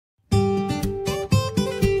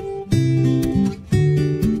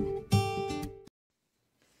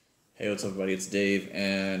what's up, everybody? It's Dave,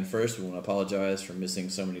 and first we want to apologize for missing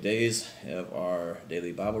so many days of our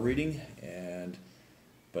daily Bible reading,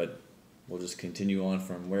 but we'll just continue on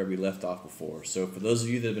from where we left off before. So for those of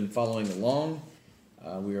you that have been following along,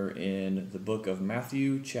 we are in the book of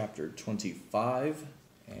Matthew, chapter 25,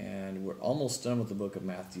 and we're almost done with the book of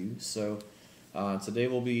Matthew. So today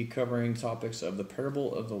we'll be covering topics of the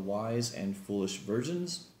parable of the wise and foolish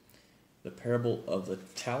virgins, the parable of the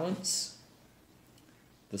talents,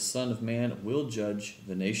 the Son of Man will judge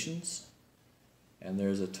the nations, and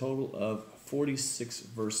there's a total of 46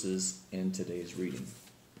 verses in today's reading.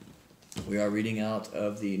 We are reading out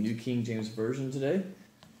of the New King James Version today.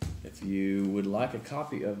 If you would like a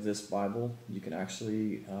copy of this Bible, you can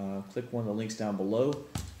actually click one of the links down below.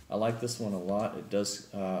 I like this one a lot. It does,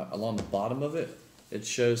 along the bottom of it, it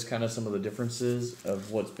shows kind of some of the differences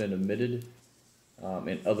of what's been omitted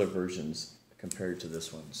in other versions compared to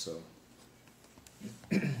this one. So.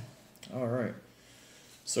 All right,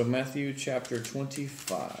 so Matthew chapter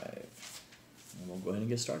 25, and we'll go ahead and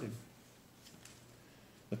get started.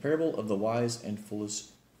 The parable of the wise and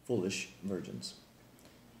foolish virgins.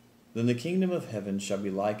 Then the kingdom of heaven shall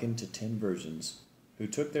be likened to 10 virgins, who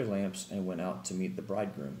took their lamps and went out to meet the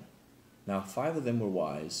bridegroom. Now 5 of them were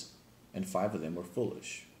wise, and 5 of them were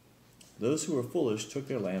foolish. Those who were foolish took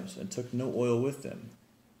their lamps and took no oil with them,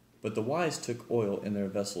 but the wise took oil in their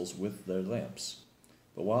vessels with their lamps.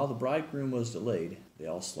 But while the bridegroom was delayed, they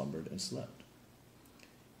all slumbered and slept.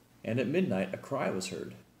 And at midnight a cry was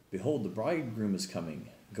heard, Behold, the bridegroom is coming,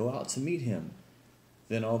 go out to meet him.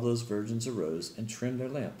 Then all those virgins arose and trimmed their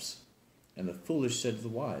lamps. And the foolish said to the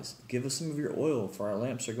wise, Give us some of your oil, for our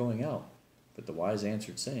lamps are going out. But the wise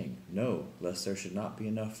answered, saying, No, lest there should not be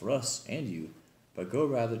enough for us and you, but go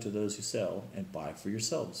rather to those who sell, and buy for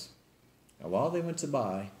yourselves. And while they went to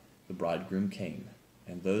buy, the bridegroom came,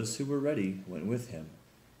 and those who were ready went with him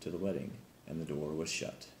to the wedding, and the door was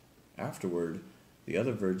shut. Afterward, the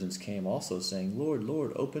other virgins came also, saying, Lord,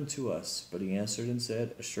 Lord, open to us. But he answered and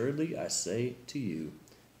said, Assuredly I say to you,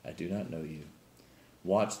 I do not know you.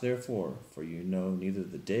 Watch therefore, for you know neither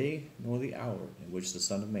the day nor the hour in which the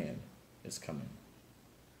Son of Man is coming.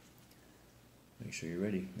 Make sure you're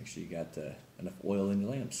ready. Make sure you got enough oil in your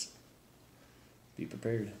lamps. Be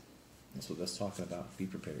prepared. That's what that's talking about. Be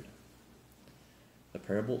prepared. The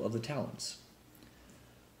parable of the talents.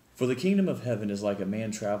 For the kingdom of heaven is like a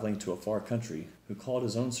man traveling to a far country, who called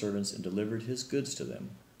his own servants and delivered his goods to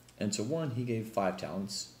them. And to one he gave 5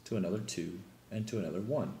 talents, to another 2, and to another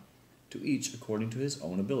 1, to each according to his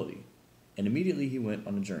own ability. And immediately he went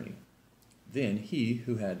on a journey. Then he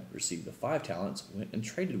who had received the 5 talents went and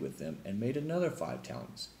traded with them, and made another 5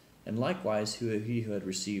 talents. And likewise he who had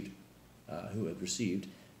received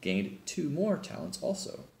gained 2 more talents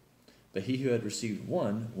also. But he who had received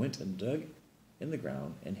 1 went and dug in the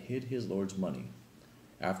ground and hid his Lord's money.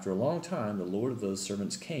 After a long time the Lord of those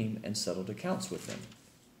servants came and settled accounts with them.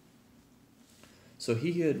 So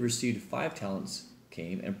he who had received 5 talents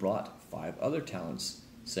came and brought 5 other talents,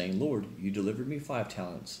 saying, Lord, you delivered me 5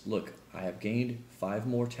 talents. Look, I have gained 5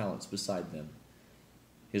 more talents beside them.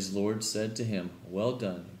 His Lord said to him, Well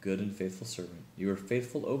done, good and faithful servant. You are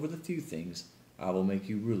faithful over the few things. I will make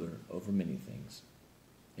you ruler over many things.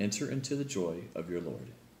 Enter into the joy of your Lord.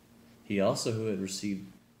 He also who had received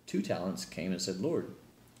 2 talents came and said, Lord,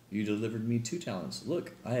 you delivered me 2 talents.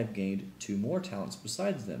 Look, I have gained 2 more talents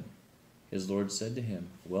besides them. His Lord said to him,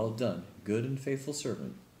 Well done, good and faithful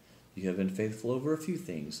servant. You have been faithful over a few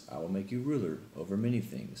things. I will make you ruler over many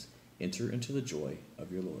things. Enter into the joy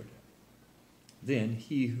of your Lord. Then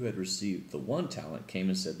he who had received the 1 talent came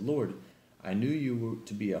and said, Lord, I knew you were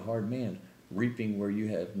to be a hard man, reaping where you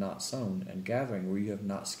have not sown, and gathering where you have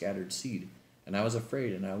not scattered seed. And I was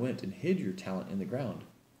afraid, and I went and hid your talent in the ground.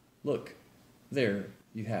 Look, there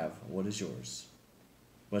you have what is yours.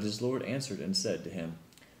 But his Lord answered and said to him,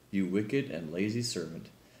 You wicked and lazy servant,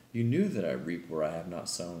 you knew that I reap where I have not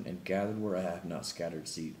sown, and gathered where I have not scattered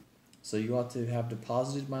seed. So you ought to have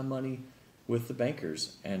deposited my money with the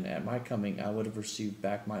bankers, and at my coming I would have received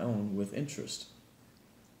back my own with interest.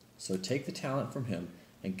 So take the talent from him,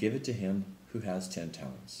 and give it to him who has 10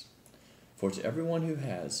 talents. For to everyone who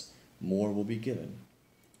has, more will be given,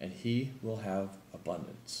 and he will have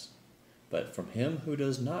abundance. But from him who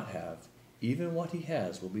does not have, even what he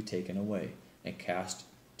has will be taken away, and cast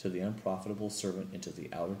to the unprofitable servant into the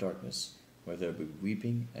outer darkness, where there will be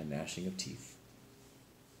weeping and gnashing of teeth.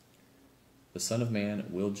 The Son of Man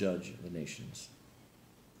will judge the nations.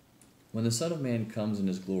 When the Son of Man comes in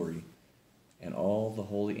his glory, and all the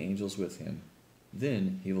holy angels with him,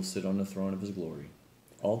 then he will sit on the throne of his glory.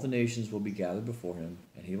 All the nations will be gathered before him,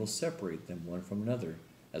 and he will separate them one from another,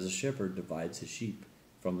 as a shepherd divides his sheep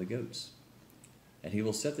from the goats. And he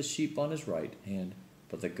will set the sheep on his right hand,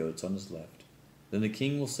 but the goats on his left. Then the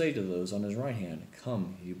king will say to those on his right hand,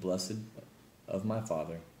 Come, you blessed of my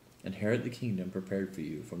Father, inherit the kingdom prepared for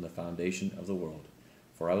you from the foundation of the world.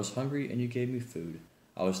 For I was hungry, and you gave me food.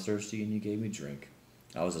 I was thirsty, and you gave me drink.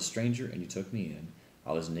 I was a stranger, and you took me in.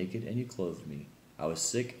 I was naked, and you clothed me. I was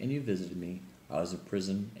sick, and you visited me. I was in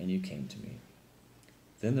prison, and you came to me.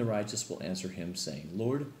 Then the righteous will answer him, saying,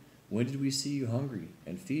 Lord, when did we see you hungry,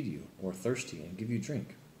 and feed you, or thirsty, and give you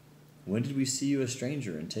drink? When did we see you a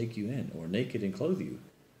stranger, and take you in, or naked, and clothe you?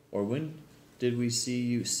 Or when did we see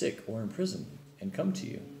you sick, or in prison, and come to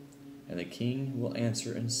you? And the king will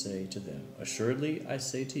answer and say to them, Assuredly I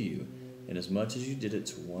say to you, inasmuch as you did it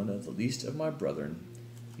to one of the least of my brethren,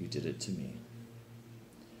 you did it to me.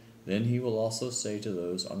 Then he will also say to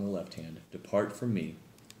those on the left hand, Depart from me,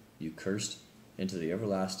 you cursed, into the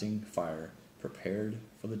everlasting fire, prepared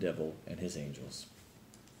for the devil and his angels.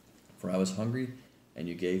 For I was hungry, and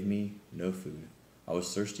you gave me no food. I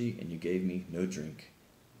was thirsty, and you gave me no drink.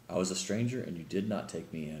 I was a stranger, and you did not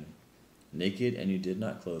take me in. Naked, and you did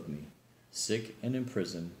not clothe me. Sick and in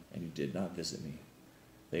prison, and you did not visit me.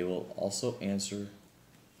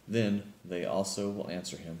 Then they also will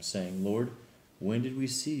answer him, saying, Lord, when did we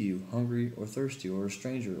see you hungry or thirsty or a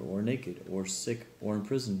stranger or naked or sick or in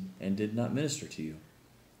prison and did not minister to you?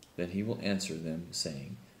 Then he will answer them,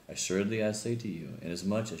 saying, Assuredly I say to you,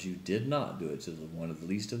 inasmuch as you did not do it to one of the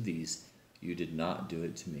least of these, you did not do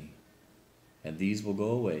it to me. And these will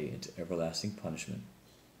go away into everlasting punishment,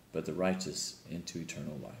 but the righteous into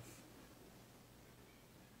eternal life.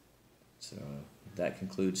 So that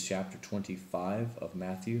concludes chapter 25 of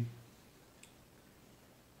Matthew.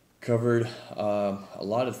 Covered a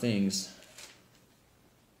lot of things.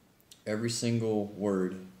 Every single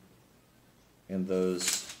word in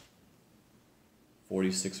those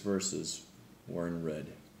 46 verses were in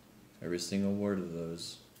red. Every single word of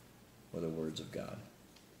those were the words of God.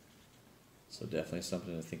 So definitely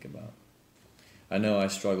something to think about. I know I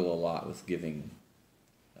struggle a lot with giving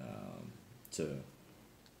to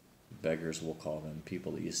beggars, we'll call them,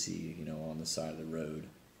 people that you see, on the side of the road.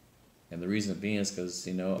 And the reason being is because,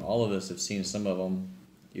 all of us have seen some of them,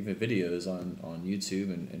 even videos on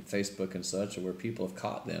YouTube and Facebook and such, where people have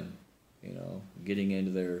caught them, getting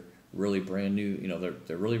into their really brand new,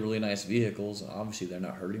 they're really, really nice vehicles. Obviously, they're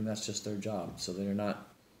not hurting. That's just their job. So they're not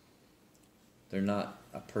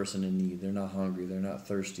a person in need. They're not hungry. They're not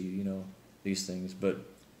thirsty, these things. But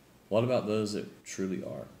what about those that truly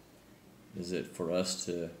are? Is it for us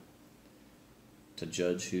to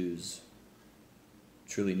judge who's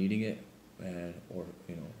truly needing it, or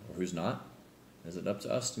who's not? Is it up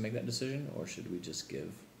to us to make that decision, or should we just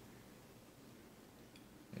give?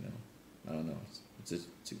 I don't know.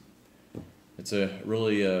 It's a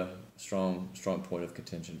really strong point of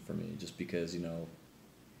contention for me, just because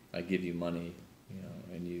I give you money,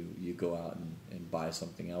 and you go out and buy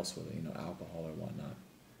something else with it, alcohol or whatnot.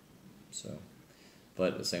 So,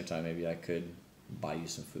 but at the same time, maybe I could buy you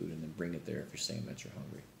some food and then bring it there if you're saying that you're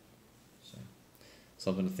hungry. So,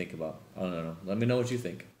 something to think about. I don't know. Let me know what you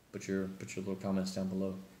think. Put your little comments down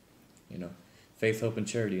below. Faith, hope, and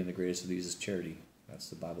charity, and the greatest of these is charity. That's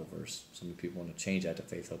the Bible verse. Some people want to change that to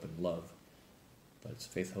faith, hope, and love, but it's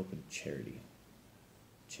faith, hope, and charity.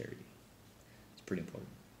 Charity. It's pretty important.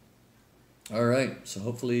 All right. So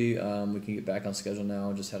hopefully we can get back on schedule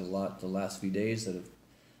now. Just had a lot the last few days that have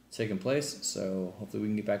taken place. So hopefully we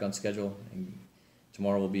can get back on schedule. And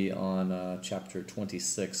tomorrow we'll be on chapter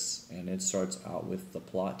 26, and it starts out with the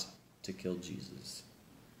plot to kill Jesus.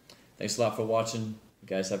 Thanks a lot for watching. You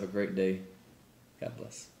guys have a great day. God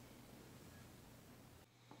bless.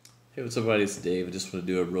 Hey, what's up, everybody? It's Dave. I just want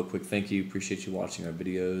to do a real quick thank you. Appreciate you watching our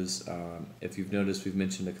videos. If you've noticed, we've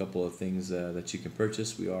mentioned a couple of things that you can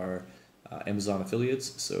purchase. We are Amazon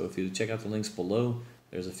affiliates, so if you check out the links below,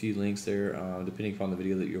 there's a few links there depending upon the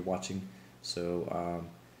video that you're watching. So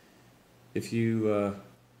if you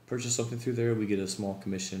purchase something through there, we get a small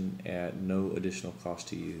commission at no additional cost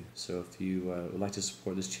to you. So if you would like to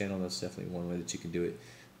support this channel, that's definitely one way that you can do it.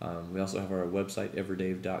 We also have our website,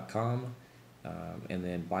 EverDave.com, and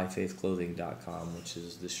then ByFaithClothing.com, which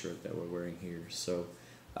is this shirt that we're wearing here. So,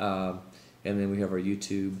 and then we have our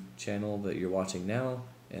YouTube channel that you're watching now,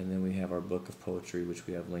 and then we have our book of poetry, which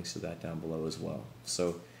we have links to that down below as well.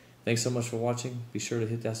 So thanks so much for watching. Be sure to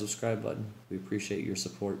hit that subscribe button. We appreciate your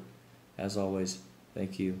support. As always,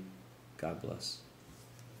 thank you. God bless.